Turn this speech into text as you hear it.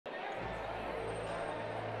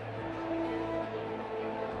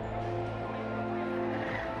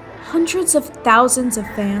hundreds of thousands of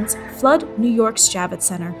fans flood New York's Javits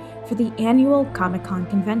Center for the annual Comic Con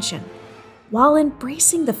convention. While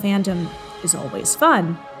embracing the fandom is always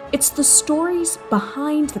fun, it's the stories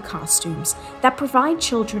behind the costumes that provide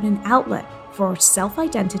children an outlet for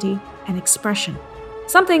self-identity and expression,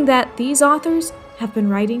 something that these authors have been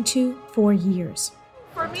writing to for years.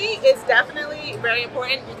 For me, it's definitely very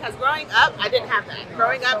important because growing up, I didn't have that.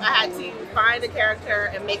 Growing up, I had to find a character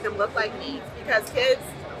and make them look like me because kids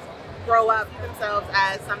grow up themselves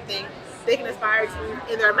as something they can aspire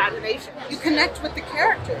to in their imagination. You connect with the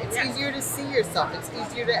character. It's easier to see yourself. It's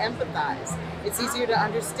easier to empathize. It's easier to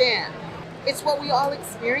understand. It's what we all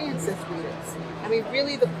experience as readers. I mean,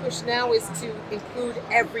 really the push now is to include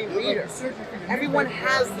every reader. Everyone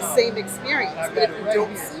has the same experience, but if you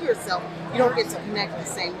don't see yourself, you don't get to connect the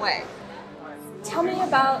same way. Tell me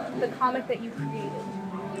about the comic that you created.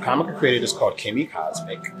 The comic I created is called Kimmy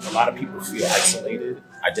Cosmic. A lot of people feel isolated,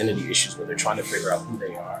 identity issues where they're trying to figure out who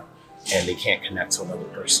they are and they can't connect to another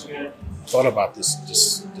person. I thought about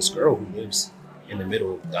this girl who lives in the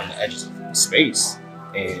middle, on the edges of space,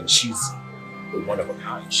 and she's one of a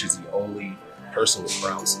kind. She's the only person with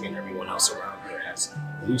brown skin. Everyone else around her has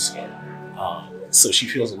blue skin. So she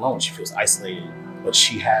feels alone, she feels isolated, but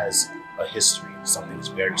she has a history, something that's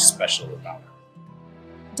very special about her.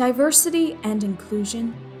 Diversity and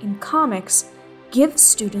inclusion in comics gives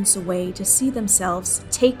students a way to see themselves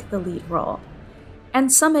take the lead role.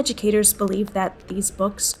 And some educators believe that these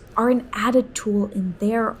books are an added tool in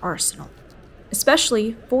their arsenal,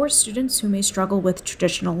 especially for students who may struggle with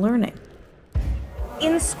traditional learning.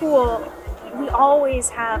 In school, we always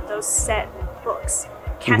have those set books.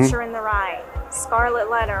 Catcher in the Rye, Scarlet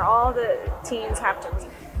Letter, all the teens have to read.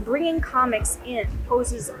 Bringing comics in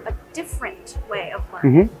poses a different way of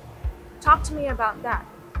learning. Talk to me about that.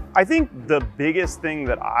 I think the biggest thing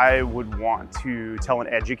that I would want to tell an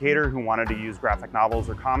educator who wanted to use graphic novels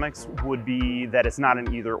or comics would be that it's not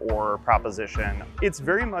an either-or proposition. It's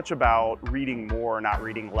very much about reading more, not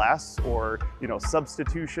reading less, or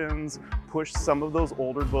substitutions. Push some of those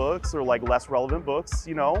older books or like less relevant books,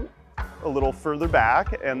 a little further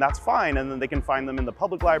back, and that's fine, and then they can find them in the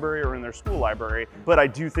public library or in their school library. But I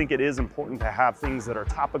do think it is important to have things that are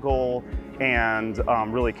topical and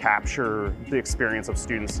really capture the experience of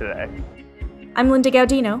students today. I'm Linda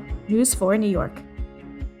Gaudino, News 4 New York.